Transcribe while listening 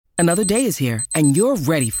Another day is here, and you're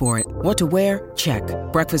ready for it. What to wear? Check.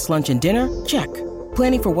 Breakfast, lunch, and dinner? Check.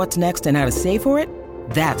 Planning for what's next and how to save for it?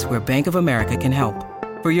 That's where Bank of America can help.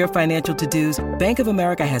 For your financial to-dos, Bank of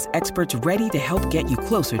America has experts ready to help get you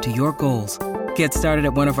closer to your goals. Get started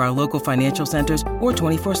at one of our local financial centers or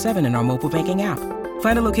 24/7 in our mobile banking app.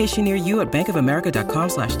 Find a location near you at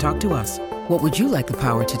bankofamerica.com/talktous. What would you like the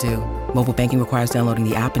power to do? Mobile banking requires downloading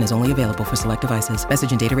the app and is only available for select devices.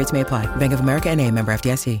 Message and data rates may apply. Bank of America N.A., member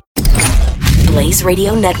FDIC. Blaze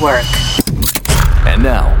Radio Network. And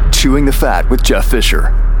now, Chewing the Fat with Jeff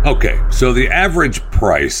Fisher. Okay, so the average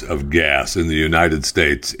price of gas in the United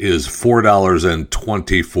States is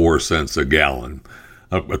 $4.24 a gallon,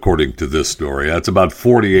 according to this story. That's about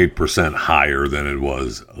 48% higher than it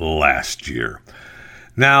was last year.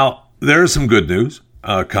 Now, there's some good news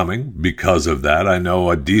coming because of that. I know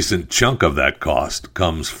a decent chunk of that cost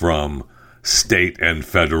comes from state and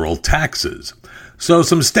federal taxes. So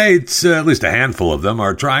some states, at least a handful of them,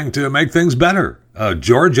 are trying to make things better.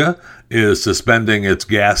 Georgia is suspending its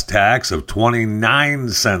gas tax of 29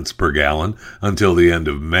 cents per gallon until the end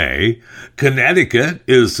of May. Connecticut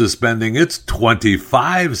is suspending its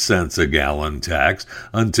 25 cents a gallon tax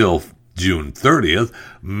until June 30th.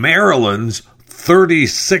 Maryland's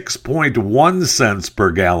 36.1 cents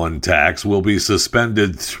per gallon tax will be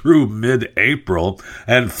suspended through mid-April,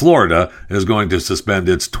 and Florida is going to suspend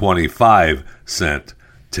its 25-cent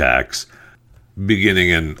tax beginning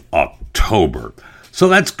in October. So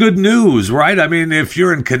that's good news, right? I mean, if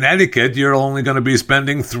you're in Connecticut, you're only going to be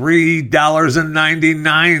spending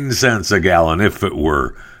 $3.99 a gallon if it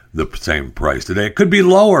were the same price today. It could be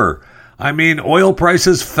lower. I mean, oil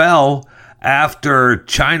prices fell after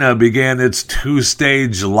China began its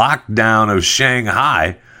two-stage lockdown of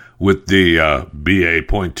Shanghai with the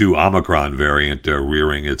BA.2 Omicron variant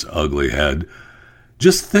rearing its ugly head.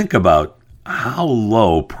 Just think about how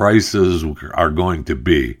low prices are going to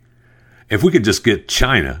be if we could just get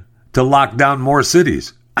China to lock down more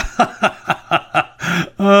cities.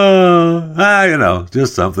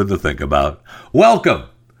 Just something to think about. Welcome.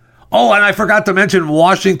 Oh, and I forgot to mention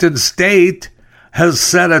Washington State has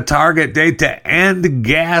set a target date to end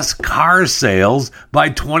gas car sales by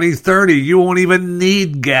 2030. You won't even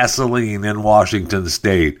need gasoline in Washington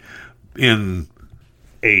State in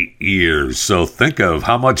 8 years. So think of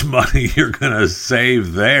how much money you're going to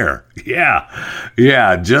save there.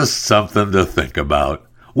 Yeah, just something to think about.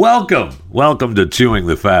 Welcome to Chewing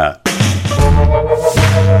the Fat.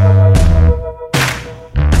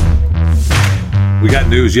 We got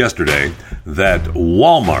news yesterday that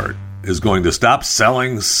Walmart is going to stop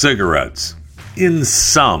selling cigarettes in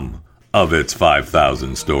some of its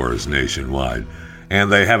 5,000 stores nationwide.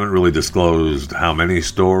 And they haven't really disclosed how many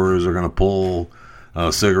stores are going to pull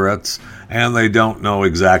cigarettes, and they don't know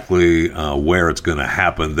exactly where it's going to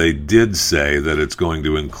happen. They did say that it's going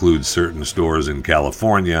to include certain stores in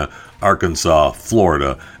California, Arkansas,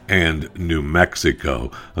 Florida, and New Mexico.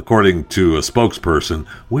 According to a spokesperson,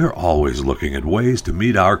 we're always looking at ways to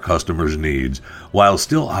meet our customers' needs while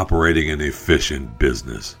still operating an efficient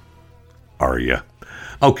business. Are you?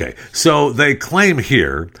 Okay, so they claim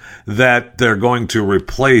here that they're going to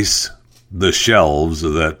replace the shelves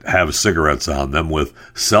that have cigarettes on them with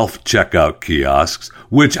self-checkout kiosks,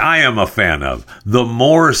 which I am a fan of. The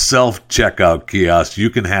more self-checkout kiosks you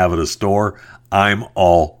can have at a store, I'm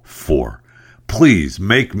all for. Please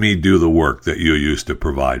make me do the work that you used to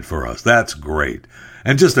provide for us. That's great.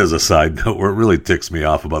 And just as a side note, what really ticks me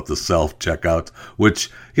off about the self-checkouts, which,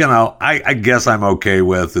 I guess I'm okay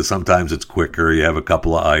with, is sometimes it's quicker. You have a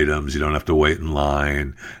couple of items. You don't have to wait in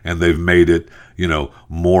line. And they've made it,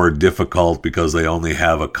 more difficult because they only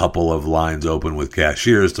have a couple of lines open with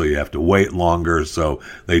cashiers, so you have to wait longer. So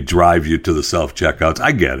they drive you to the self-checkouts.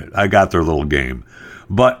 I get it. I got their little game.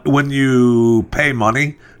 But when you pay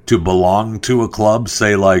money to belong to a club,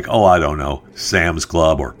 say like, Sam's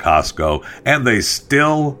Club or Costco, and they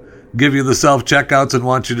still give you the self-checkouts and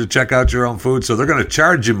want you to check out your own food, so they're going to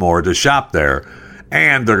charge you more to shop there,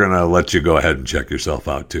 and they're going to let you go ahead and check yourself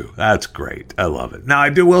out too. That's great. I love it. Now, I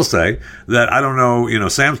will say that I don't know,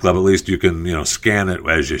 Sam's Club, at least you can, scan it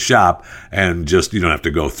as you shop, and just, you don't have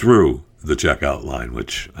to go through the checkout line,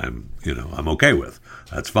 which I'm okay with.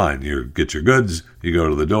 That's fine. You get your goods, you go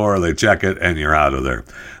to the door, they check it, and you're out of there.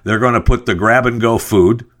 They're going to put the grab-and-go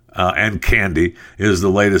food and candy is the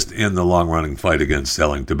latest in the long-running fight against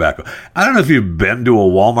selling tobacco. I don't know if you've been to a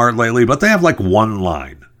Walmart lately, but they have like one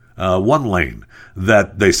lane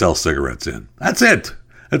that they sell cigarettes in. That's it.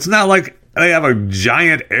 It's not like they have a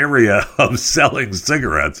giant area of selling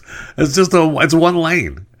cigarettes. It's just it's one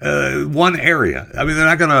lane, one area. I mean, they're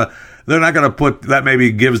not going to They're not going to put that.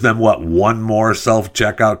 Maybe gives them one more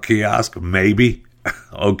self-checkout kiosk, maybe.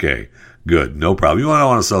 Okay, good, no problem. You don't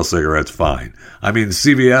want to sell cigarettes, fine. I mean,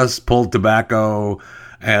 CVS pulled tobacco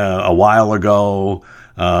a while ago.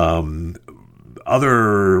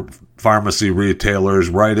 Other pharmacy retailers,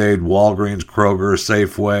 Rite Aid, Walgreens, Kroger,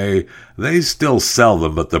 Safeway, they still sell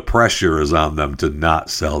them, but the pressure is on them to not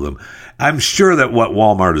sell them. I'm sure that what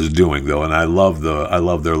Walmart is doing, though, and I love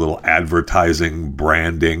their little advertising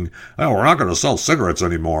branding. Oh, we're not going to sell cigarettes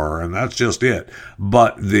anymore, and that's just it.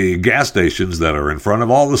 But the gas stations that are in front of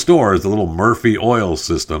all the stores, the little Murphy oil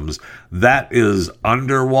systems, that is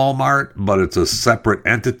under Walmart, but it's a separate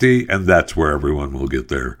entity, and that's where everyone will get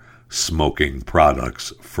their smoking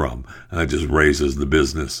products from. And that just raises the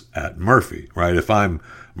business at Murphy, right? If I'm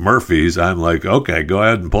Murphy's, I'm like, okay, go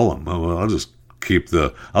ahead and pull them. I'll just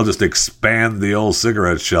expand the old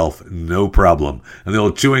cigarette shelf, no problem. And the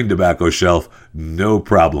old chewing tobacco shelf, no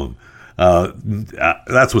problem.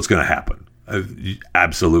 That's what's going to happen.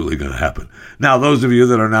 Absolutely going to happen. Now, those of you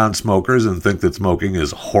that are non-smokers and think that smoking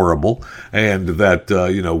is horrible and that,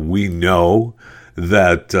 we know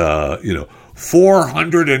that,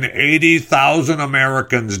 480,000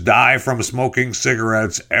 Americans die from smoking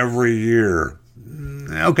cigarettes every year.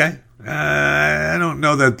 Okay. I don't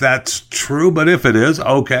know that that's true, but if it is,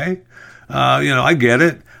 okay. I get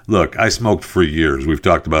it. Look, I smoked for years. We've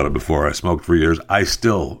talked about it before. I smoked for years. I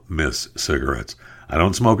still miss cigarettes. I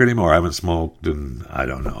don't smoke anymore. I haven't smoked in,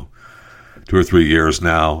 2 or 3 years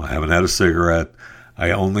now. I haven't had a cigarette.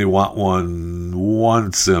 I only want one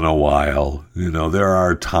once in a while. There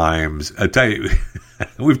are times. I tell you,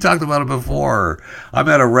 we've talked about it before. I'm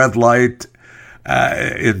at a red light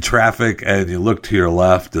in traffic, and you look to your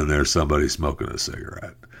left, and there's somebody smoking a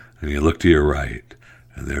cigarette. And you look to your right,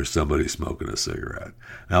 and there's somebody smoking a cigarette.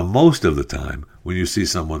 Now, most of the time, when you see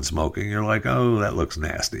someone smoking, you're like, oh, that looks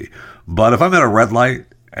nasty. But if I'm at a red light,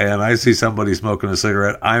 and I see somebody smoking a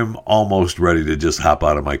cigarette, I'm almost ready to just hop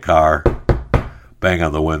out of my car, bang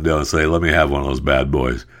on the window and say, let me have one of those bad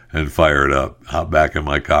boys, and fire it up, hop back in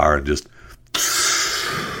my car and just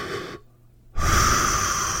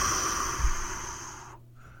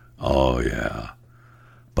oh yeah.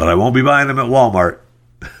 But I won't be buying them at Walmart.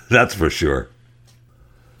 That's for sure.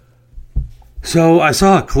 So I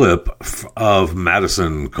saw a clip of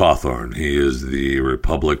Madison Cawthorn. He is the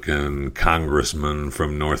Republican congressman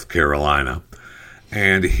from North Carolina.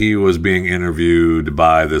 And he was being interviewed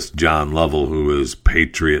by this John Lovell, who is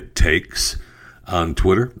Patriot Takes on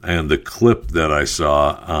Twitter. And the clip that I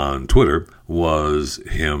saw on Twitter was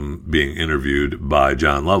him being interviewed by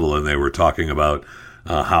John Lovell. And they were talking about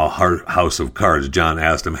how House of Cards, John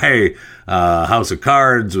asked him, hey, House of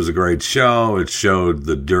Cards was a great show. It showed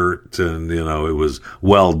the dirt and, it was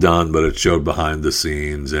well done, but it showed behind the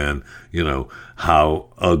scenes and, how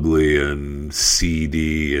ugly and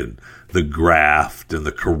seedy and the graft and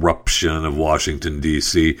the corruption of Washington,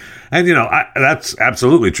 D.C. And, that's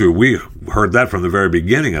absolutely true. We heard that from the very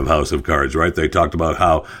beginning of House of Cards, right? They talked about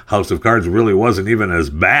how House of Cards really wasn't even as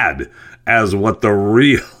bad as what the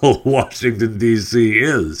real Washington, D.C.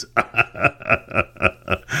 is.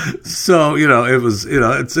 So, it was,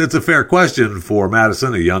 it's a fair question for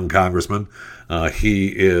Madison, a young congressman. He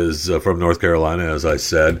is from North Carolina, as I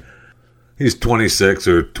said. He's 26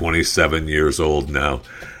 or 27 years old now.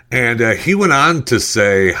 And he went on to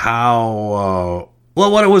say how,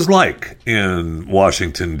 what it was like in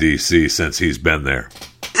Washington, D.C. since he's been there.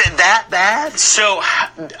 Is it that bad? So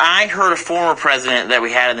I heard a former president that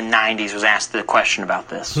we had in the 90s was asked the question about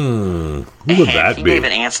this. Who would that be? He gave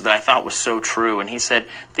an answer that I thought was so true. And he said,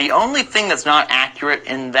 the only thing that's not accurate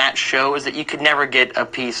in that show is that you could never get a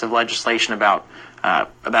piece of legislation about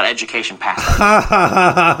education passed.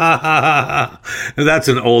 That's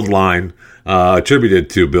an old line. Attributed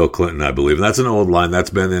to Bill Clinton, I believe. And that's an old line. That's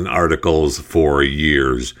been in articles for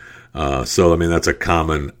years. So, that's a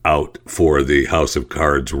common out for the House of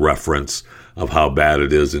Cards reference of how bad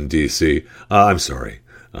it is in D.C. I'm sorry.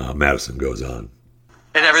 Madison goes on.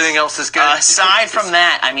 And everything else is good? Aside from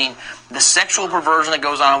that, the sexual perversion that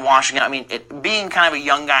goes on in Washington, being kind of a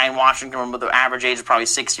young guy in Washington with the average age of probably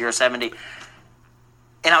 60 or 70,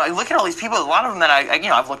 and I look at all these people, a lot of them that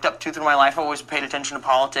I've looked up to through my life. I've always paid attention to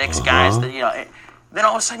politics, guys that, then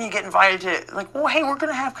all of a sudden you get invited to, hey, we're going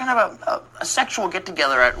to have kind of a sexual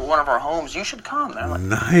get-together at one of our homes. You should come. And I'm like,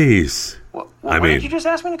 nice. What did you just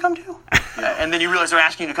ask me to come to? And then you realize they're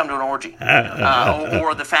asking you to come to an orgy.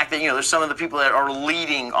 Or the fact that, there's some of the people that are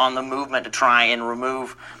leading on the movement to try and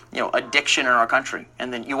remove, addiction in our country.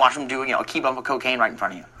 And then you watch them do, a key bump of cocaine right in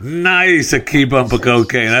front of you. Nice, a key bump of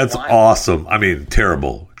cocaine. That's awesome.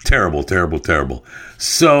 Terrible. Terrible, terrible, terrible.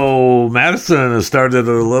 So Madison has started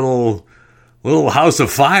a little house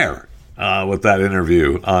of fire with that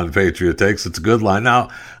interview on Patriot Takes. It's a good line. Now,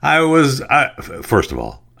 first of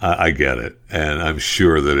all, I get it, and I'm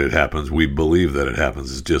sure that it happens. We believe that it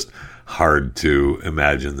happens. It's just hard to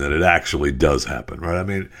imagine that it actually does happen, right? I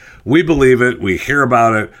mean, we believe it, we hear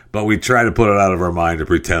about it, but we try to put it out of our mind to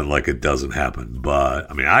pretend like it doesn't happen.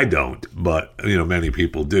 But, I mean, I don't, but, many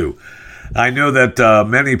people do. I know that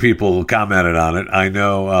many people commented on it. I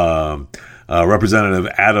know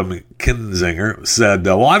Representative Adam Kinzinger said,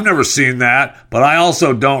 well, I've never seen that, but I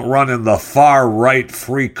also don't run in the far-right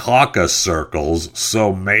Free Caucus circles,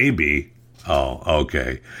 so maybe. Oh,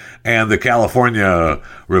 okay. And the California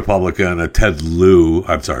Republican,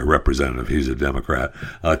 Representative, he's a Democrat,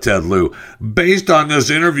 Ted Lieu, based on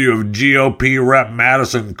this interview of GOP Rep.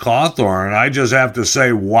 Madison Cawthorn, I just have to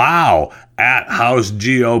say, wow, at House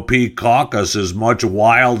GOP caucus is much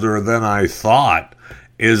wilder than I thought.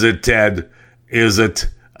 Is it, Ted? Is it?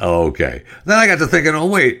 Oh, okay. Then I got to thinking, oh,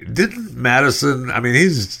 wait, didn't Madison,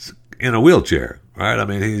 he's in a wheelchair, right?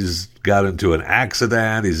 He's got into an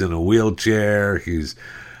accident. He's in a wheelchair. He's,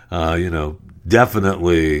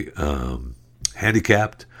 definitely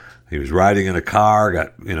handicapped. He was riding in a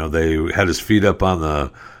car, they had his feet up on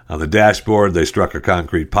the dashboard. They struck a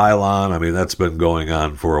concrete pylon. That's been going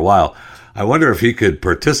on for a while. I wonder if he could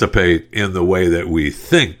participate in the way that we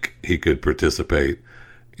think he could participate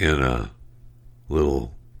in a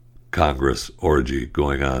little Congress orgy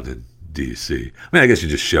going on in D.C. I guess you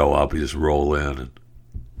just show up, you just roll in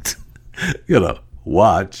and,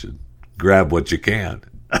 watch and grab what you can.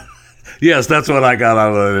 Yes, that's what I got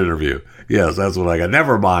out of that interview. Yes, that's what I got.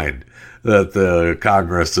 Never mind that the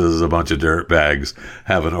Congress is a bunch of dirtbags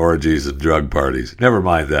having orgies and drug parties. Never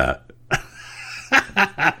mind that.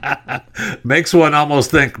 Makes one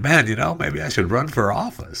almost think, man, maybe I should run for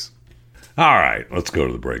office. All right, let's go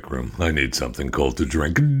to the break room. I need something cold to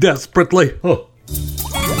drink desperately. Oh.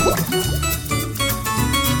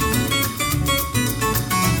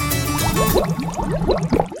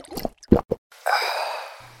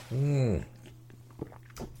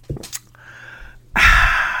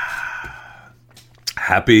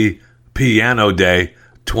 Happy Piano Day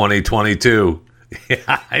 2022.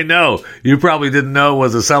 Yeah, I know. You probably didn't know it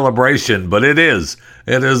was a celebration, but it is.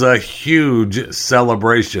 It is a huge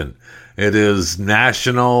celebration. It is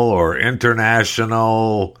National or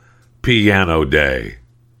International Piano Day.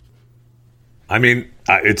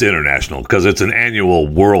 It's international because it's an annual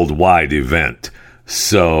worldwide event.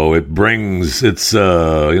 So it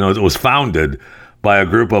was founded by a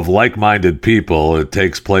group of like-minded people. It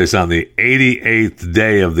takes place on the 88th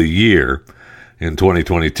day of the year in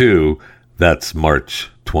 2022. That's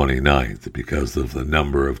March 29th because of the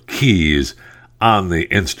number of keys on the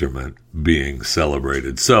instrument being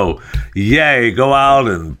celebrated. So, yay, go out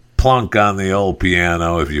and plunk on the old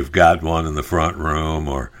piano if you've got one in the front room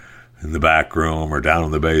or in the back room or down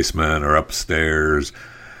in the basement or upstairs.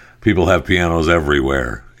 People have pianos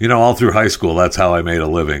everywhere. All through high school, that's how I made a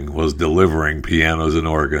living, was delivering pianos and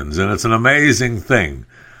organs. And it's an amazing thing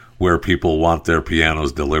where people want their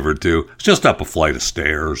pianos delivered to. It's just up a flight of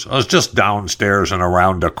stairs. It's just downstairs and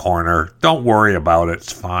around a corner. Don't worry about it.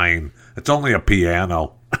 It's fine. It's only a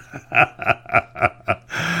piano.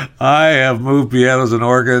 I have moved pianos and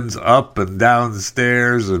organs up and down the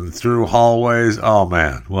stairs and through hallways. Oh,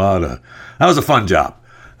 man, that was a fun job.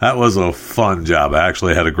 That was a fun job. I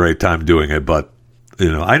actually had a great time doing it, but,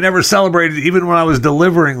 I never celebrated even when I was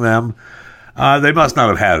delivering them. They must not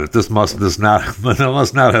have had it. They must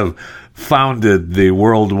not have founded the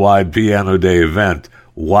Worldwide Piano Day event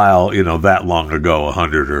while, that long ago,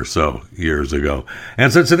 100 or so years ago.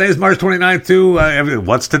 And since today's March 29th, too,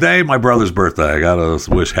 what's today? My brother's birthday. I got to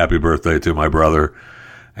wish happy birthday to my brother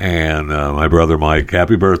and my brother Mike.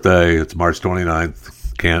 Happy birthday. It's March 29th.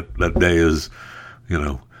 That day is,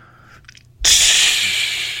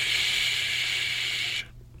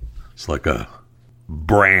 it's like a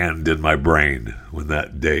brand in my brain when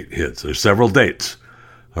that date hits. There's several dates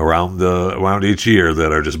around each year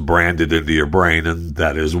that are just branded into your brain, and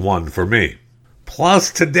that is one for me. Plus,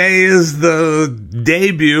 today is the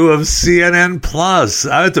debut of CNN Plus.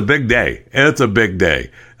 It's a big day. It's a big day.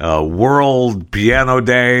 World Piano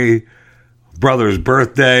Day, brother's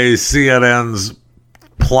birthday, CNN's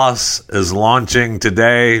Plus is launching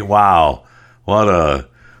today. Wow, what a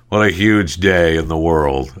huge day in the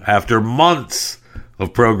world. After months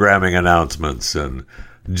of programming announcements and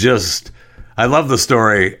just, I love the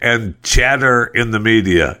story, and chatter in the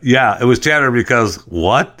media. Yeah, it was chatter because,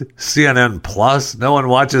 what? CNN Plus? No one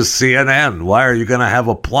watches CNN. Why are you going to have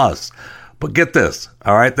a plus? But get this,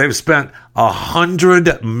 all right? They've spent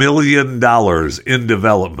 $100 million in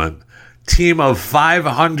development. Team of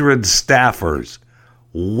 500 staffers.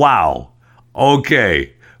 Wow.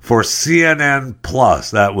 Okay. For CNN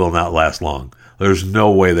Plus, that will not last long. There's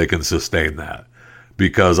no way they can sustain that,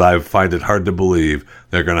 because I find it hard to believe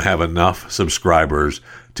they're going to have enough subscribers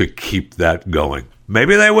to keep that going.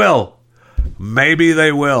 Maybe they will. Maybe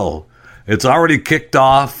they will. It's already kicked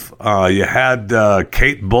off. You had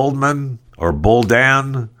Kate Boldman or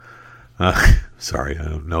Boldan. Sorry, I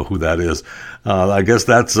don't know who that is. I guess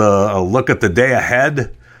that's a look at the day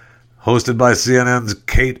ahead, hosted by CNN's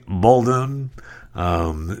Kate Bolden.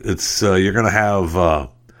 You're going to have a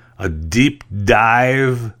deep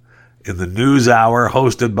dive in the news hour,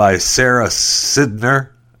 hosted by Sarah Sidner.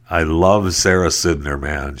 I love Sarah Sidner,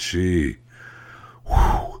 man.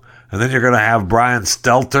 And then you're going to have Brian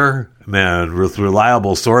Stelter. Man, with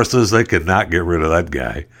reliable sources, they could not get rid of that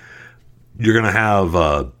guy. You're going to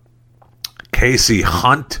have Casey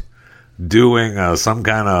Hunt doing some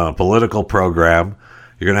kind of political program.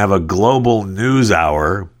 You're going to have a global news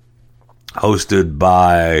hour hosted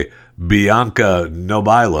by Bianca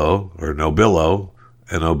Nobilo, or Nobilo,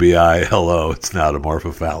 Nobilo. It's not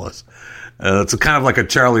amorphophallus. It's kind of like a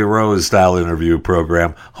Charlie Rose style interview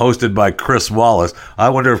program hosted by Chris Wallace. I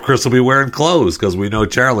wonder if Chris will be wearing clothes, because we know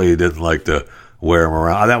Charlie didn't like to wear them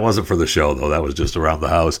around. That wasn't for the show, though. That was just around the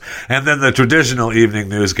house. And then the traditional evening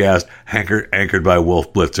newscast anchored by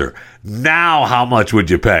Wolf Blitzer. Now, how much would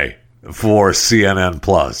you pay for CNN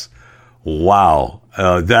Plus? Wow.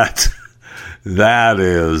 That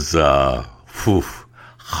is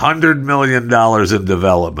 $100 million in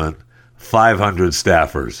development, 500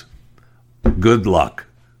 staffers. Good luck.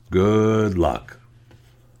 Good luck.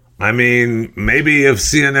 I mean, maybe if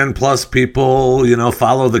CNN Plus people,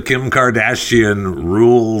 follow the Kim Kardashian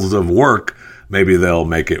rules of work, maybe they'll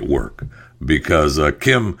make it work. Because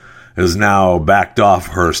Kim has now backed off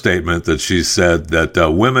her statement that she said that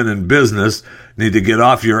women in business need to get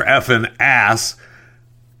off your effing ass,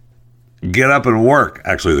 get up and work.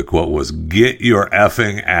 Actually, the quote was, get your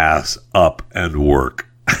effing ass up and work.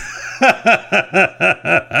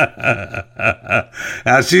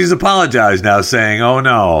 Now she's apologized now, saying, oh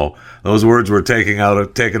no, those words were taken out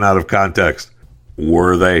of context.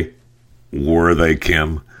 Were they,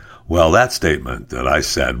 Kim? Well, that statement that I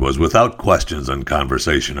said was without questions and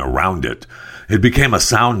conversation around it. It became a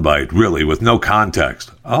soundbite, really, with no context.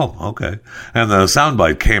 Oh, okay. And the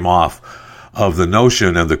soundbite came off of the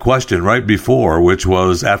notion and the question right before, which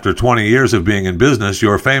was, after 20 years of being in business,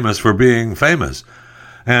 you're famous for being famous.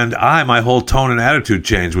 And my whole tone and attitude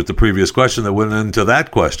changed with the previous question that went into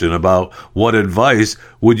that question about what advice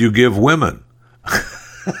would you give women?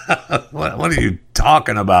 What are you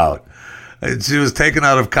talking about? She was taken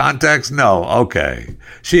out of context? No. Okay.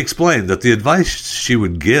 She explained that the advice she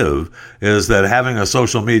would give is that having a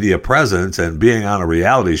social media presence and being on a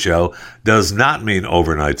reality show does not mean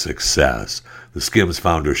overnight success. The Skims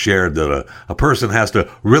founder shared that a person has to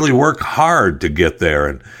really work hard to get there,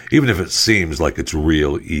 and even if it seems like it's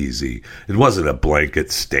real easy, it wasn't a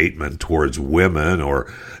blanket statement towards women or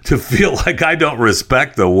to feel like I don't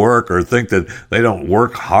respect the work or think that they don't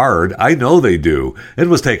work hard. I know they do. It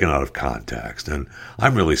was taken out of context, and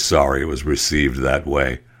I'm really sorry it was received that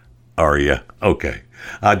way. Are you? Okay.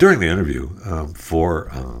 During the interview,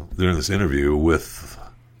 during this interview with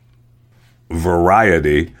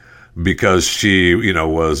Variety, because she,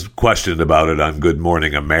 was questioned about it on Good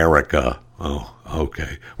Morning America. Oh,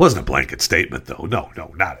 okay. Wasn't a blanket statement, though. No,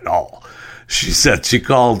 not at all. She said she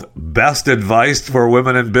called best advice for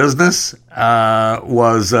women in business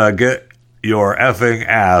was get your effing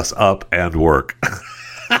ass up and work.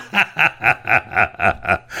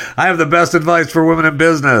 I have the best advice for women in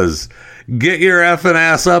business. Get your effing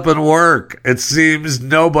ass up and work. It seems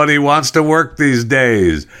nobody wants to work these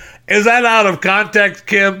days. Is that out of context,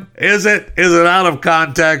 Kim? Is it? Is it out of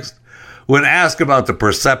context? When asked about the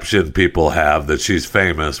perception people have that she's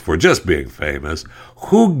famous for just being famous,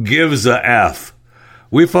 who gives a F?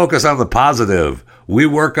 We focus on the positive. We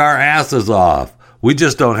work our asses off. We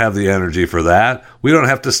just don't have the energy for that. We don't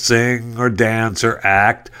have to sing or dance or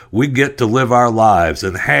act. We get to live our lives.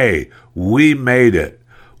 And hey, we made it.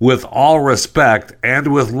 With all respect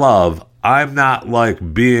and with love, I'm not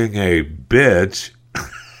like being a bitch.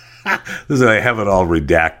 This is, I have it all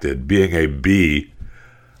redacted. Being a B.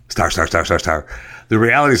 Star. The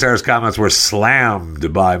reality stars comments were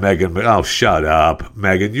slammed by Megan. Oh, shut up,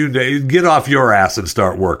 Megan. You get off your ass and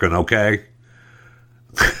start working, okay?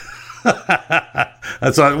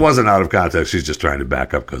 That's why it wasn't out of context. She's just trying to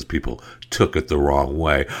back up because people took it the wrong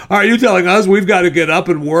way. Are you telling us we've got to get up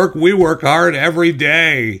and work? We work hard every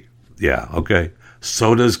day. Yeah, okay.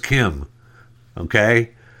 So does Kim.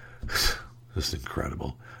 Okay? Just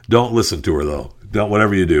incredible. Don't listen to her, though.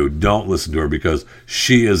 Whatever you do, don't listen to her, because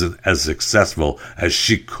she isn't as successful as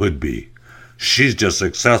she could be. She's just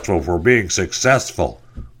successful for being successful.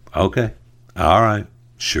 Okay. All right.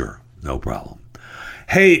 Sure. No problem.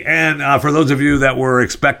 Hey, and for those of you that were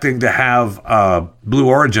expecting to have Blue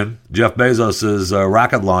Origin, Jeff Bezos'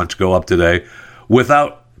 rocket launch go up today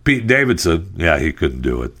without Pete Davidson, yeah, he couldn't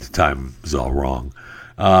do it. The time is all wrong.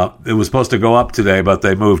 It was supposed to go up today, but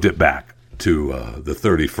they moved it back to the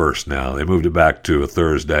 31st now. They moved it back to a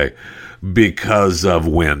Thursday because of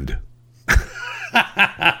wind.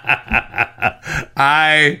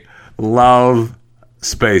 I love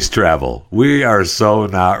space travel. We are so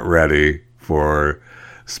not ready for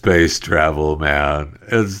space travel, man.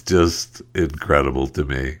 It's just incredible to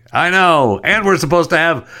me. I know. And we're supposed to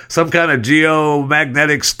have some kind of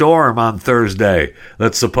geomagnetic storm on Thursday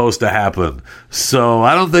that's supposed to happen. So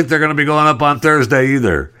I don't think they're going to be going up on Thursday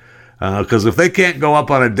either. Because if they can't go up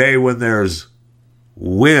on a day when there's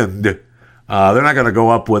wind, they're not going to go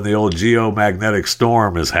up when the old geomagnetic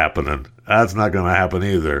storm is happening. That's not going to happen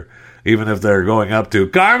either. Even if they're going up to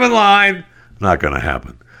Carmen Line, not going to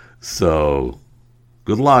happen. So,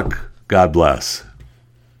 good luck. God bless.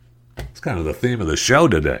 It's kind of the theme of the show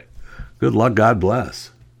today. Good luck. God bless.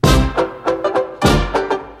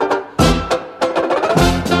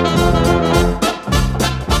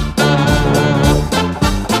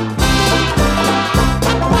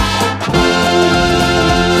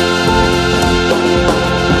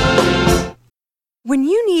 When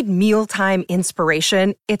you need mealtime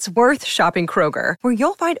inspiration, it's worth shopping Kroger, where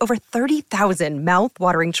you'll find over 30,000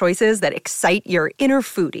 mouth-watering choices that excite your inner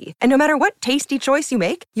foodie. And no matter what tasty choice you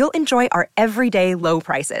make, you'll enjoy our everyday low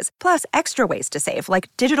prices, plus extra ways to save,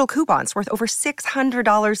 like digital coupons worth over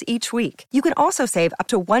 $600 each week. You can also save up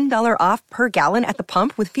to $1 off per gallon at the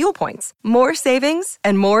pump with fuel points. More savings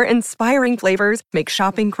and more inspiring flavors make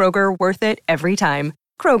shopping Kroger worth it every time.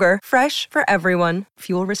 Kroger, fresh for everyone.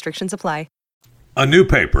 Fuel restrictions apply. A new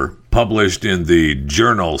paper published in the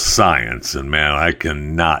journal Science, and man, I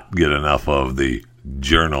cannot get enough of the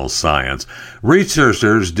journal Science.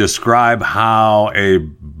 Researchers describe how a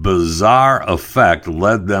bizarre effect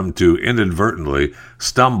led them to inadvertently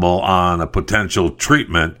stumble on a potential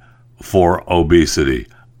treatment for obesity.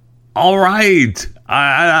 All right.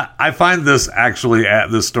 I find this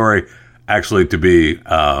story to be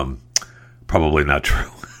probably not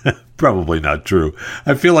true. Probably not true.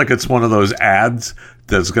 I feel like it's one of those ads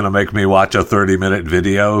that's going to make me watch a 30-minute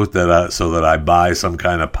video so that I buy some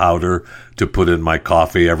kind of powder to put in my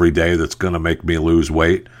coffee every day that's going to make me lose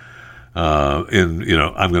weight. I'm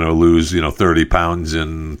going to lose 30 pounds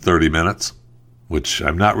in 30 minutes, which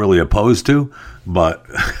I'm not really opposed to, but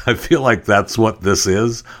I feel like that's what this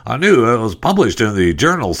is. I knew it was published in the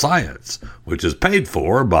journal Science, which is paid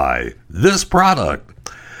for by this product.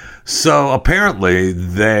 So apparently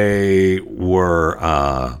they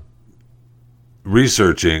were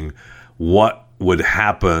researching what would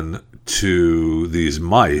happen to these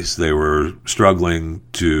mice. They were struggling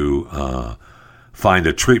to find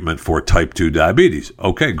a treatment for type 2 diabetes.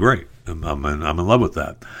 Okay, great. I'm in love with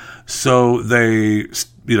that. So they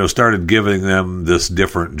started giving them this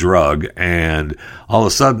different drug, and all of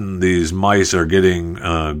a sudden these mice are getting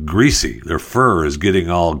greasy. Their fur is getting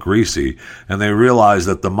all greasy, and they realized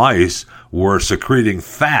that the mice were secreting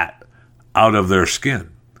fat out of their skin.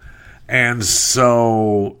 And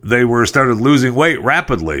so they started losing weight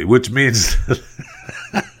rapidly, which means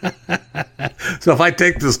so if I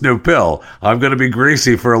take this new pill, I'm going to be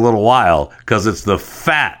greasy for a little while because it's the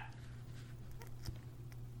fat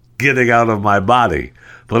getting out of my body.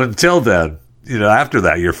 But until then, after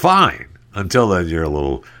that, you're fine. Until then, you're a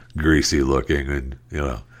little greasy looking. And,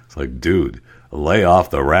 it's like, dude, lay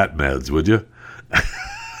off the rat meds, would you?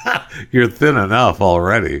 You're thin enough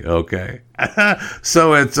already, okay?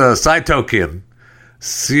 So it's cytokine,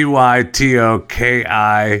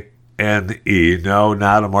 Cytokine. No,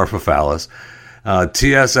 not Amorphophallus.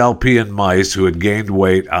 TSLP in mice who had gained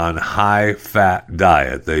weight on high-fat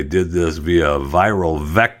diet. They did this via a viral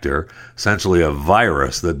vector, essentially a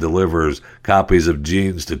virus that delivers copies of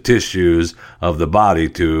genes to tissues of the body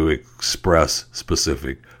to express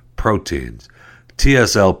specific proteins.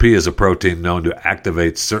 TSLP is a protein known to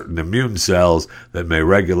activate certain immune cells that may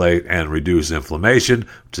regulate and reduce inflammation,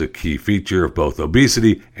 which is a key feature of both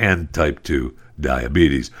obesity and type 2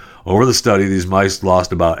 diabetes. Over the study, these mice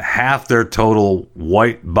lost about half their total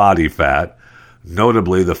white body fat.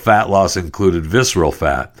 Notably, the fat loss included visceral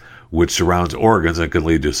fat, which surrounds organs and can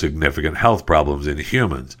lead to significant health problems in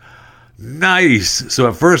humans. Nice. So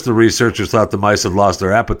at first the researchers thought the mice had lost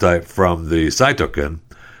their appetite from the cytokine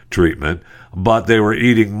treatment, but they were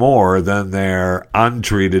eating more than their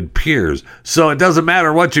untreated peers. So it doesn't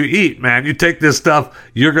matter what you eat, man. You take this stuff,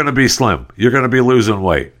 you're going to be slim. You're going to be losing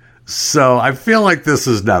weight. So I feel like this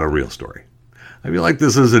is not a real story. I feel like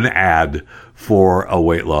this is an ad for a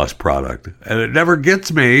weight loss product. And it never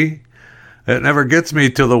gets me. It never gets me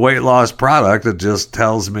to the weight loss product. It just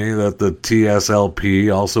tells me that the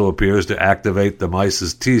TSLP also appears to activate the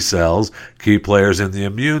mice's T cells, key players in the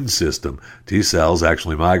immune system. T cells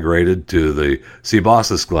actually migrated to the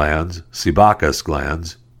sebaceous glands,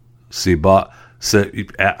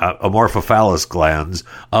 amorphophallus glands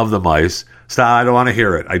of the mice. Stop, I don't want to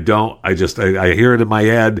hear it. I hear it in my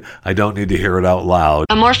head. I don't need to hear it out loud.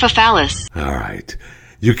 Amorphophallus. All right.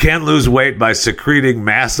 You can lose weight by secreting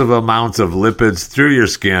massive amounts of lipids through your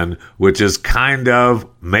skin, which is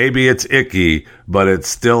maybe it's icky, but it's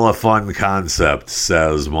still a fun concept,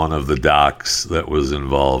 says one of the docs that was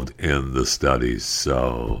involved in the studies.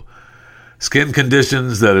 So, skin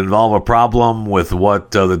conditions that involve a problem with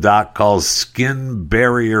what the doc calls skin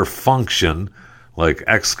barrier function, like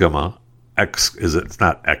eczema. It's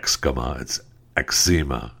not eczema, it's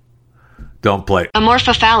eczema. Don't play.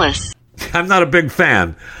 Amorphophallus. I'm not a big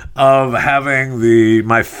fan of having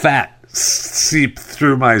my fat seep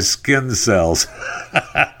through my skin cells.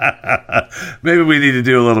 Maybe we need to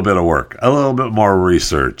do a little bit of work, a little bit more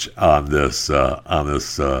research on this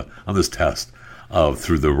test of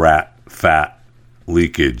through the rat fat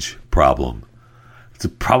leakage problem. It's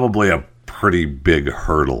probably a pretty big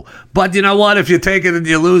hurdle. But you know what? If you take it and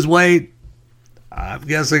you lose weight, I'm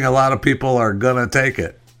guessing a lot of people are gonna take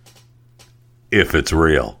it if it's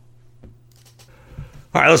real.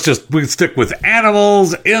 All right, we can stick with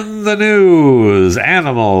animals in the news.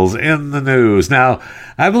 Animals in the news. Now,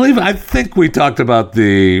 I think we talked about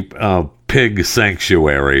the pig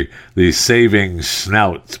sanctuary, the Saving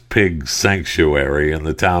Snouts Pig Sanctuary in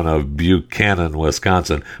the town of Buchanan,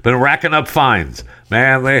 Wisconsin. Been racking up fines.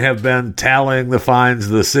 Man, they have been tallying the fines.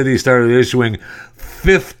 The city started issuing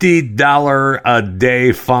 $50 a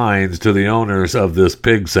day fines to the owners of this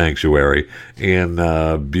pig sanctuary in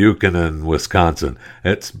Buchanan, Wisconsin.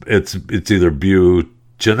 It's either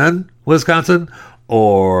Buchanan, Wisconsin,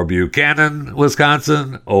 or Buchanan,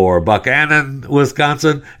 Wisconsin, or Buchanan,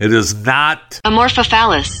 Wisconsin. It is not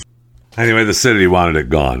Amorphophallus. Anyway, the city wanted it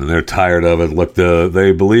gone, and they're tired of it.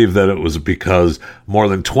 They believe that it was because more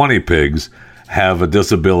than 20 pigs have a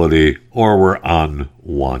disability or were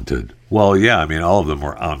unwanted. Well, yeah, I mean, all of them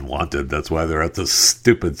were unwanted. That's why they're at the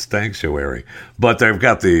stupid sanctuary. But they've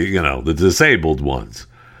got the disabled ones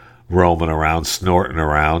roaming around, snorting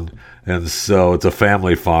around. And so it's a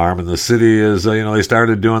family farm. And the city is, they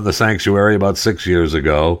started doing the sanctuary about 6 years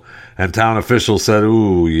ago. And town officials said,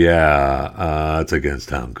 it's against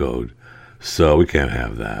town code. So we can't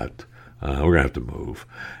have that. We're going to have to move.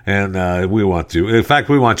 And we want you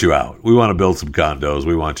out. We want to build some condos.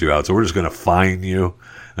 We want you out. So we're just going to fine you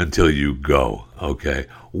until you go. Okay.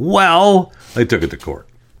 Well, they took it to court.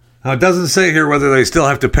 Now, it doesn't say here whether they still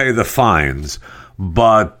have to pay the fines,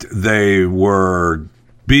 but they were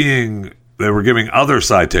giving other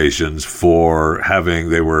citations for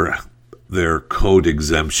their code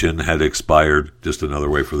exemption had expired. Just another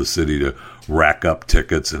way for the city to rack up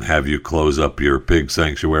tickets and have you close up your pig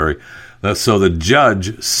sanctuary. So the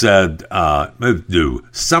judge said,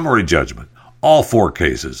 summary judgment, all 4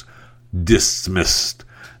 cases dismissed.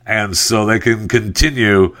 And so they can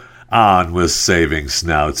continue on with Saving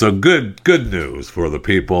Snouts. So good news for the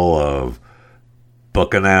people of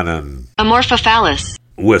Buchanan, Amorphophallus,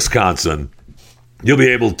 Wisconsin. You'll be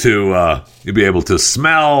able to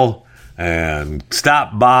smell and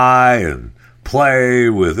stop by and play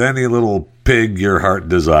with any little pig your heart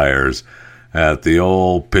desires at the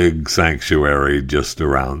old pig sanctuary just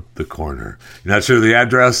around the corner. You're not sure of the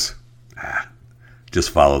address? Just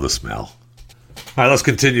follow the smell. All right, let's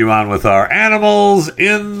continue on with our animals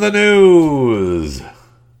in the news.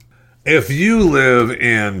 If you live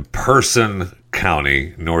in Person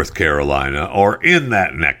County, North Carolina, or in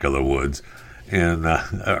that neck of the woods, in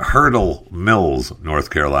Hurdle Mills, North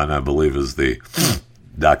Carolina, I believe is the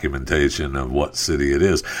documentation of what city it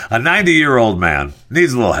is. A 90-year-old man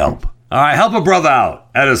needs a little help. All right, help a brother out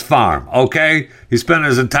at his farm, okay? He spent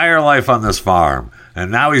his entire life on this farm,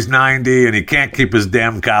 and now he's 90, and he can't keep his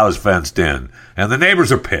damn cows fenced in. And the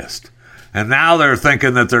neighbors are pissed. And now they're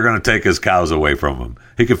thinking that they're going to take his cows away from him.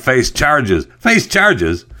 He could face charges. Face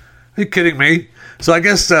charges? Are you kidding me? So I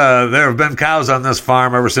guess there have been cows on this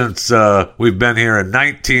farm ever since we've been here in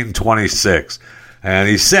 1926. And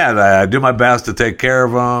he said, I do my best to take care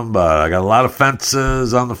of them, but I got a lot of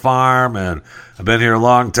fences on the farm, and I've been here a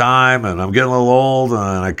long time, and I'm getting a little old, and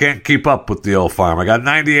I can't keep up with the old farm. I got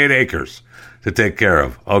 98 acres to take care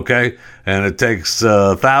of, okay? And it takes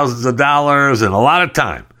thousands of dollars and a lot of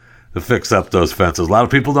time to fix up those fences. A lot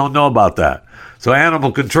of people don't know about that. So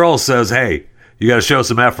animal control says, hey, you got to show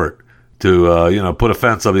some effort to, put a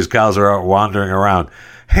fence up. These cows are out wandering around.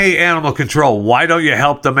 Hey, animal control, why don't you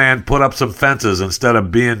help the man put up some fences instead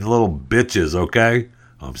of being little bitches, okay?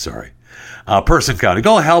 Oh, I'm sorry. Person County,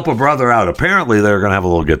 go help a brother out. Apparently, they're going to have a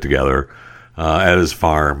little get-together at his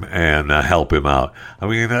farm and help him out. I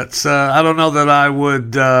mean, that's I don't know that I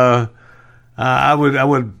would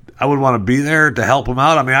want to be there to help him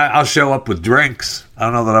out. I mean, I'll show up with drinks. I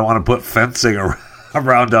don't know that I want to put fencing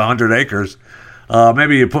around 100 acres.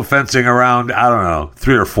 Maybe you put fencing around, I don't know,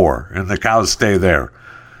 3 or 4, and the cows stay there.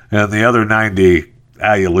 And the other 90,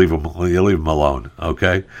 you leave them alone,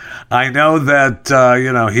 okay? I know that,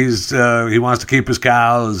 he wants to keep his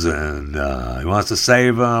cows, and he wants to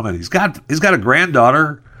save them, and he's got a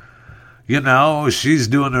granddaughter. She's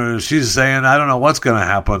saying, I don't know what's going to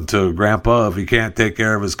happen to Grandpa if he can't take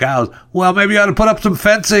care of his cows. Well, maybe you ought to put up some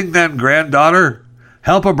fencing then, granddaughter.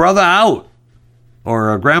 Help a brother out,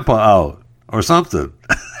 or a grandpa out, or something.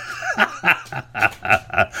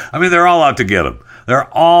 I mean, they're all out to get him.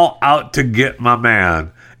 They're all out to get my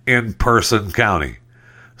man in Person County.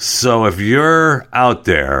 So if you're out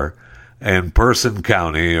there in Person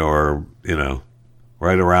County or,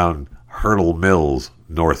 right around Hurdle Mills,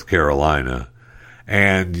 North Carolina,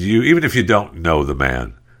 and even if you don't know the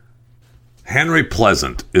man, Henry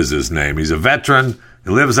Pleasant is his name. He's a veteran. He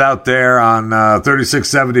lives out there on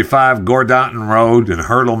 3675 Gordonton Road in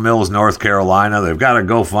Hurdle Mills, North Carolina. They've got a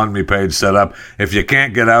GoFundMe page set up if you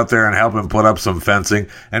can't get out there and help him put up some fencing.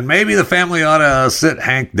 And maybe the family ought to sit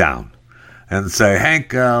Hank down and say,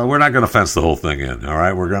 Hank, we're not going to fence the whole thing in, all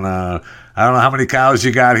right? I don't know how many cows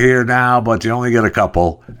you got here now, but you only get a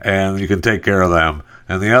couple, and you can take care of them.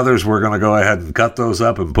 And the others, we're going to go ahead and cut those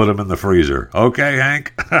up and put them in the freezer. Okay,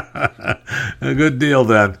 Hank? A good deal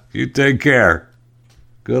then. You take care.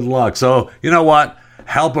 Good luck. So, you know what?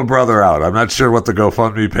 Help a brother out. I'm not sure what the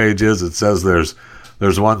GoFundMe page is. It says there's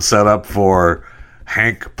one set up for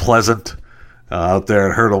Hank Pleasant out there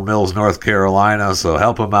at Hurdle Mills, North Carolina. So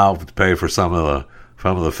help him out to pay for some of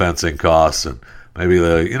the fencing costs, and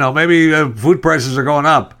maybe food prices are going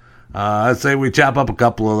up. I'd say we chop up a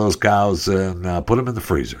couple of those cows and put them in the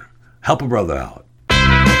freezer. Help a brother out.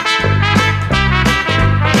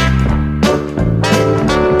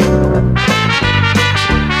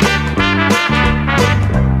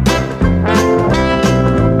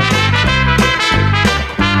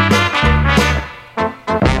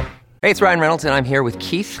 Hey, it's Ryan Reynolds, and I'm here with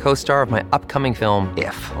Keith, co-star of my upcoming film,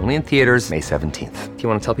 If, only in theaters May 17th. Do you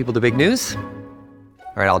want to tell people the big news?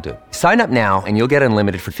 All right, I'll do it. Sign up now and you'll get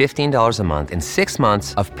unlimited for $15 a month and 6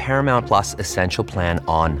 months of Paramount Plus Essential Plan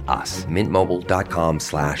on us.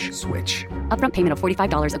 MintMobile.com/switch. Upfront payment of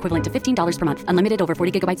 $45 equivalent to $15 per month. Unlimited over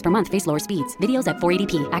 40 gigabytes per month. Face lower speeds. Videos at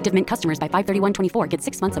 480p. Active Mint customers by 531.24 get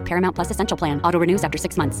 6 months of Paramount Plus Essential Plan. Auto renews after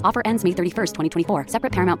 6 months. Offer ends May 31st, 2024.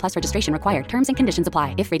 Separate Paramount Plus registration required. Terms and conditions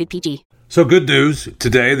apply if rated PG. So good news.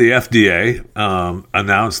 Today, the FDA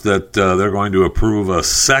announced that they're going to approve a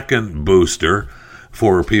second booster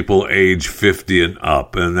for people age 50 and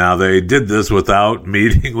up. And now they did this without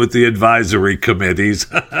meeting with the advisory committees.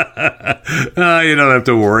 You don't have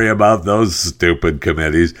to worry about those stupid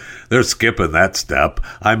committees. They're skipping that step.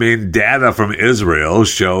 I mean, data from Israel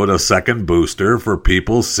showed a second booster for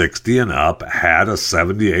people 60 and up had a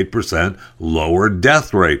 78% lower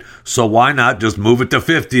death rate. So why not just move it to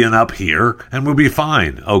 50 and up here and we'll be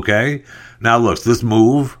fine, okay? Now, look, this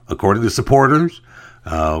move, according to supporters,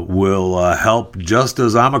 will help just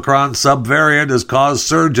as Omicron subvariant has caused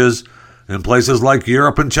surges in places like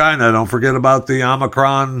Europe and China. Don't forget about the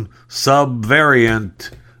Omicron subvariant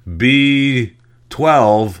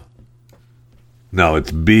B12. No,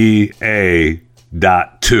 it's BA.2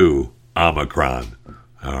 Omicron.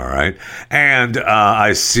 All right. And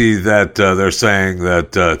I see that they're saying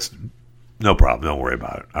that it's no problem. Don't worry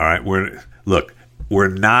about it. All right. We're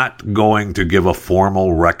not going to give a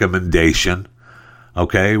formal recommendation.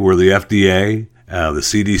 Okay, we're the FDA. The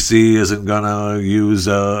CDC isn't going to use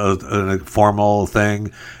a formal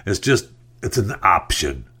thing. It's an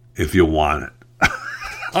option if you want it.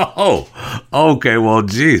 Oh, okay. Well,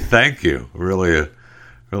 gee, thank you. Really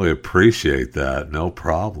appreciate that. No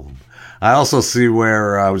problem. I also see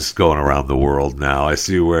where I was going around the world now. I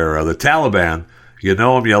see where the Taliban, you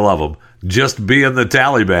know them, you love them, just being the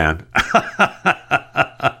Taliban.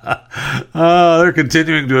 they're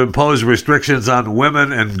continuing to impose restrictions on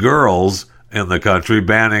women and girls in the country,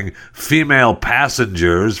 banning female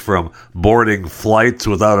passengers from boarding flights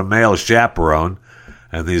without a male chaperone.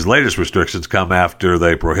 And these latest restrictions come after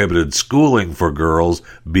they prohibited schooling for girls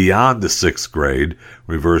beyond the 6th grade,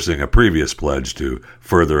 reversing a previous pledge to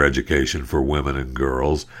further education for women and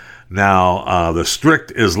girls. Now, the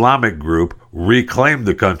strict Islamic group reclaimed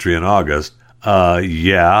the country in August. They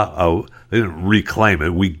didn't reclaim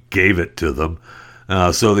it. We gave it to them.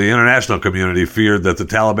 So the international community feared that the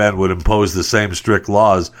Taliban would impose the same strict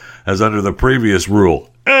laws as under the previous rule.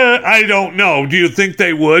 I don't know. Do you think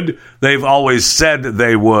they would? They've always said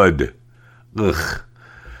they would. Ugh.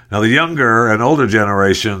 Now, the younger and older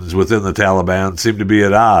generations within the Taliban seem to be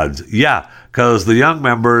at odds. Yeah, because the young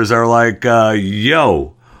members are like,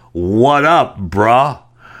 yo, what up, bruh?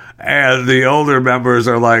 And the older members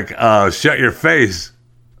are like, shut your face,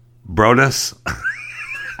 brodus.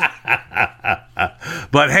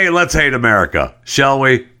 But hey, let's hate America, shall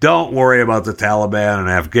we? Don't worry about the Taliban and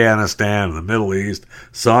Afghanistan and the Middle East,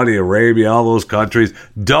 Saudi Arabia, all those countries.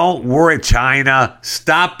 Don't worry, China.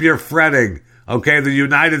 Stop your fretting. Okay, the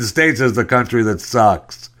United States is the country that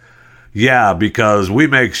sucks. Yeah, because we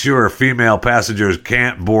make sure female passengers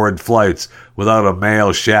can't board flights without a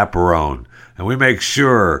male chaperone. And we make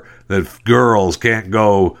sure that girls can't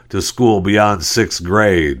go to school beyond 6th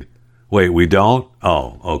grade. Wait, we don't?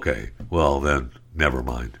 Oh, okay. Well, then, never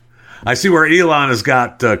mind. I see where Elon has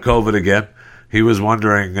got COVID again. He was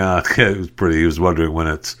wondering, he was wondering when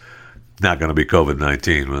it's not going to be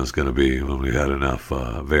COVID-19, when it's going to be, when we had enough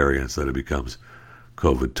variants that it becomes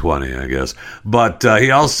COVID-20, I guess. But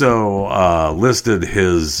he also listed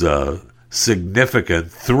his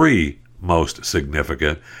three most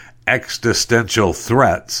significant existential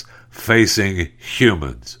threats facing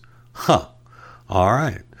humans. Huh. All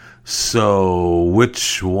right. So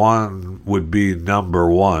which one would be number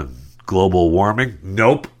one? Global warming?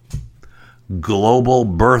 Nope. Global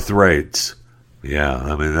birth rates. Yeah,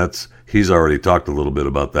 I mean, he's already talked a little bit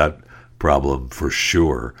about that problem for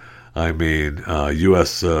sure. I mean,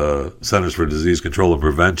 U.S. Centers for Disease Control and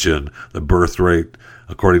Prevention, the birth rate,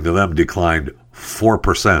 according to them, declined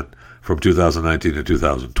 4% from 2019 to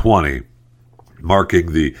 2020.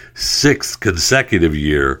 Marking the 6th consecutive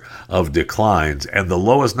year of declines and the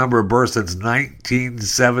lowest number of births since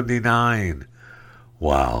 1979.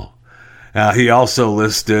 Wow. He also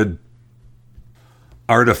listed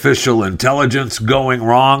artificial intelligence going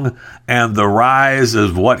wrong and the rise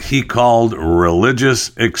of what he called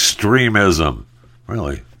religious extremism.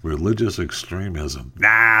 Really? Religious extremism?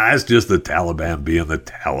 Nah, that's just the Taliban being the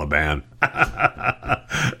Taliban.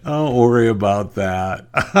 Don't worry about that.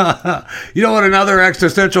 You know what another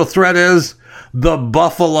existential threat is? The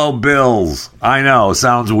Buffalo Bills. I know,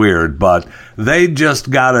 sounds weird, but they just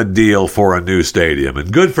got a deal for a new stadium,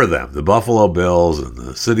 and good for them. The Buffalo Bills and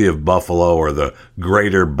the city of Buffalo, or the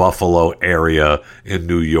greater Buffalo area in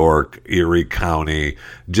New York, Erie County,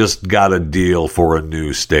 just got a deal for a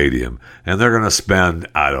new stadium. And they're going to spend,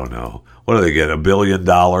 I don't know, what do they get, $1 billion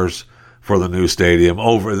for the new stadium?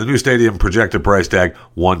 Over the new stadium projected price tag,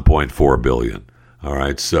 $1.4 billion. All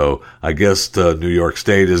right, so I guess New York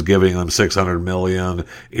State is giving them $600 million.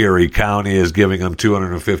 Erie County is giving them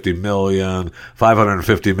 $250 million,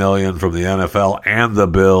 $550 million from the NFL and the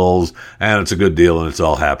Bills, and it's a good deal, and it's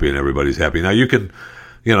all happy, and everybody's happy. Now you can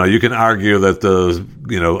argue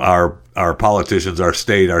that our politicians, our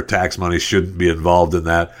state, our tax money shouldn't be involved in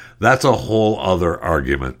that. That's a whole other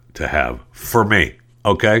argument to have for me.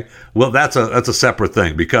 Okay, well that's a separate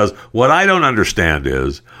thing, because what I don't understand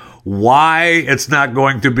is why it's not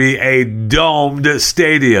going to be a domed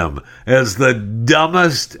stadium. It's the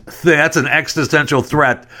dumbest thing. That's an existential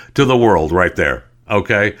threat to the world right there.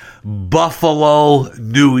 Okay? Buffalo,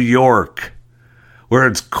 New York, where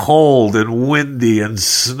it's cold and windy and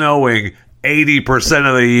snowing 80%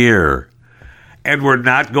 of the year. And we're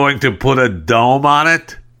not going to put a dome on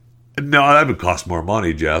it? No, that would cost more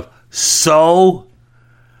money, Jeff. So,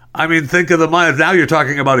 I mean, think of the money. Now you're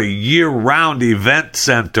talking about a year-round event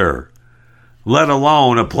center, let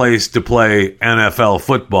alone a place to play NFL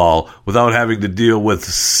football without having to deal with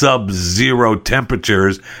sub-zero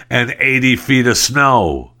temperatures and 80 feet of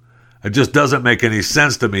snow. It just doesn't make any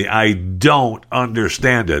sense to me. I don't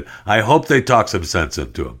understand it. I hope they talk some sense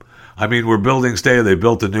into them. I mean, we're building stadium. They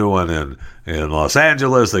built a new one in Los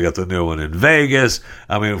Angeles. They got the new one in Vegas.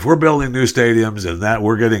 I mean, if we're building new stadiums and that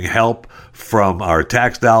we're getting help from our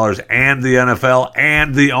tax dollars and the NFL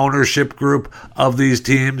and the ownership group of these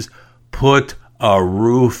teams, put a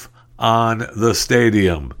roof on the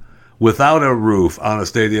stadium. Without a roof on a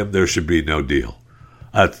stadium, there should be no deal.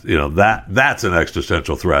 That's an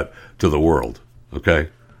existential threat to the world. Okay?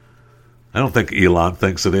 I don't think Elon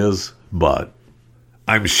thinks it is, but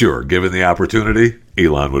I'm sure, given the opportunity,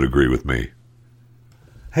 Elon would agree with me.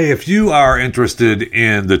 Hey, if you are interested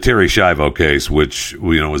in the Terri Schiavo case, which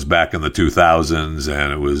was back in the 2000s,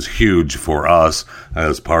 and it was huge for us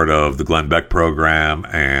as part of the Glenn Beck program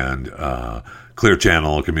and Clear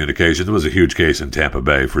Channel Communications, it was a huge case in Tampa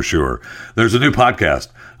Bay for sure. There's a new podcast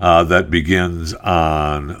that begins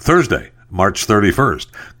on Thursday, March 31st,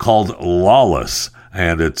 called Lawless.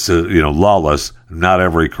 And it's, lawless, not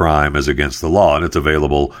every crime is against the law. And it's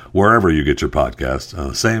available wherever you get your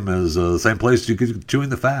podcasts. Same place you get Chewing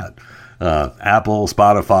the Fat. Apple,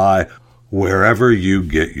 Spotify, wherever you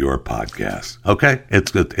get your podcasts. Okay?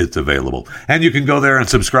 It's available. And you can go there and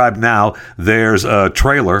subscribe now. There's a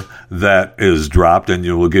trailer that is dropped, and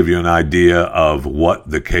it will give you an idea of what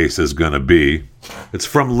the case is going to be. It's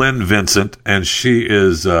from Lynn Vincent, and she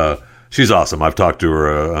is... She's awesome. I've talked to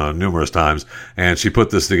her numerous times, and she put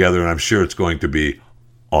this together, and I'm sure it's going to be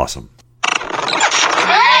awesome.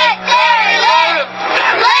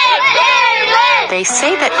 They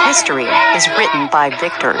say that history is written by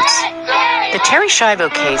victors. The Terri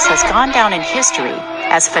Schiavo case has gone down in history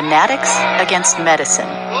as fanatics against medicine,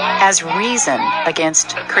 as reason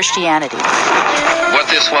against Christianity. What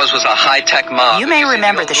this was a high-tech mob. You may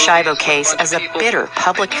remember the Schiavo case as a bitter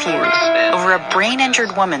public feud over a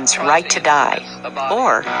brain-injured woman's right to die,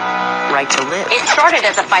 or right to live. It started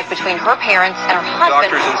as a fight between her parents and her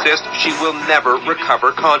husband. Doctors insist she will never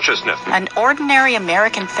recover consciousness. An ordinary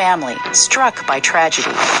American family struck by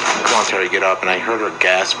tragedy. Come on, Terri, get up. And I heard her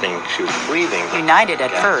gasping. She was breathing. United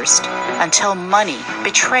at first, until money,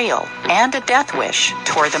 betrayal, and a death wish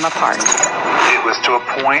tore them apart. It was to a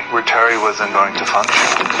point where Terri wasn't going to function.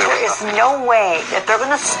 There is no way that they're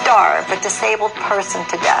going to starve a disabled person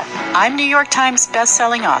to death. I'm New York Times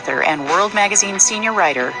bestselling author and World Magazine senior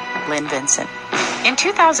writer, Lynn Vincent. In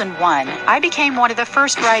 2001, I became one of the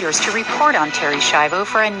first writers to report on Terri Schiavo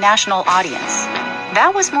for a national audience.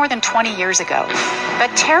 That was more than 20 years ago,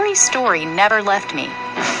 but Terri's story never left me.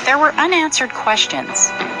 There were unanswered questions,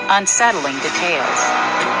 unsettling details.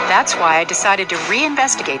 That's why I decided to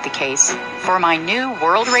reinvestigate the case for my new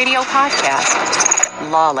World Radio podcast,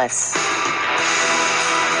 Lawless.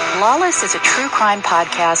 Lawless is a true crime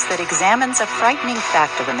podcast that examines a frightening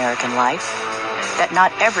fact of American life, that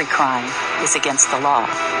not every crime is against the law.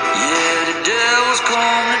 Yeah, the devil's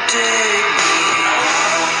gonna take me.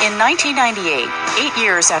 In 1998, 8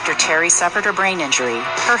 years after Terri suffered her brain injury,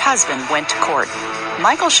 her husband went to court.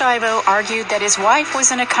 Michael Schiavo argued that his wife was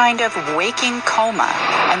in a kind of waking coma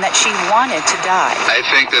and that she wanted to die. I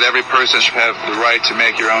think that every person should have the right to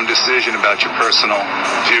make your own decision about your personal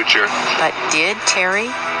future. But did Terri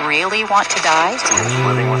really want to die? He was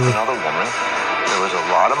living with another woman. There was a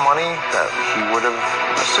lot of money that he would have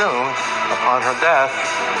assumed upon her death.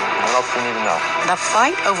 What else do we need to know? The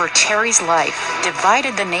fight over Terri's life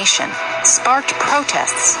divided the nation, sparked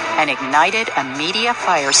protests, and ignited a media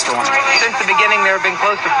firestorm. Since the beginning, there have been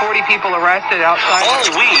close to 40 people arrested outside. All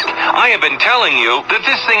week, I have been telling you that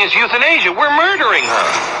this thing is euthanasia. We're murdering her.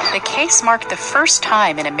 The case marked the first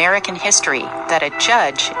time in American history that a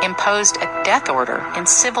judge imposed a death order in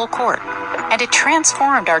civil court. And it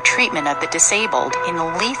transformed our treatment of the disabled in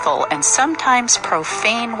lethal and sometimes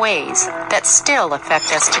profane ways that still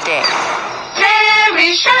affect us today.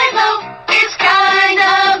 Terri Schiavo is kind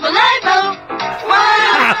of a lipo.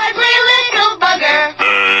 What a hybrid little bugger.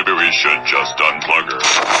 Maybe we should just unplug her.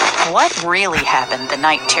 What really happened the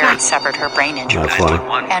night Terri suffered her brain injury? That's funny.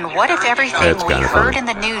 And what if everything we heard in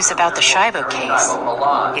the news about the Schiavo case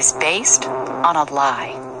is based on a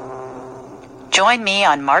lie? Join me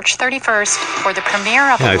on March 31st for the premiere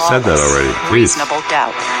of I said that already. Please. Reasonable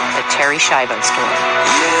Doubt, the Terri Schiavo story.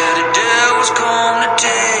 Yeah, the devil's gonna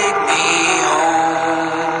take me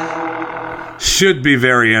home. Should be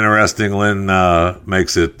very interesting. Lynn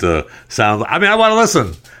makes it sound... I mean, I want to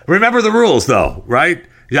listen. Remember the rules, though, right?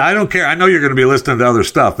 Yeah, I don't care. I know you're going to be listening to other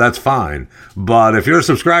stuff. That's fine. But if you're a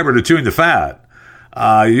subscriber to Chewing the Fat,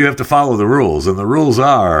 you have to follow the rules. And the rules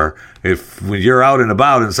are, if when you're out and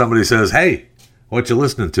about and somebody says, hey, what you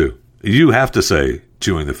listening to? You have to say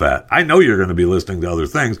Chewing the Fat. I know you're going to be listening to other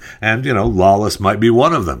things, and, Lawless might be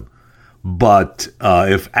one of them. But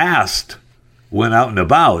if asked when out and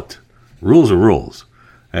about, rules are rules.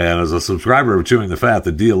 And as a subscriber of Chewing the Fat,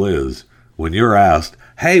 the deal is, when you're asked,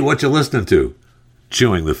 hey, what you listening to?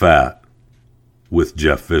 Chewing the Fat with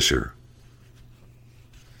Jeff Fisher.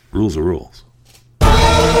 Rules are rules.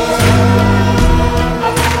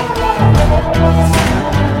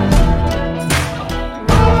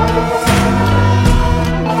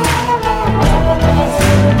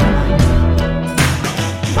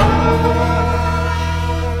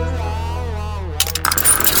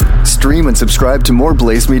 Stream and subscribe to more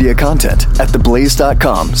Blaze Media content at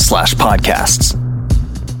theblaze.com/podcasts.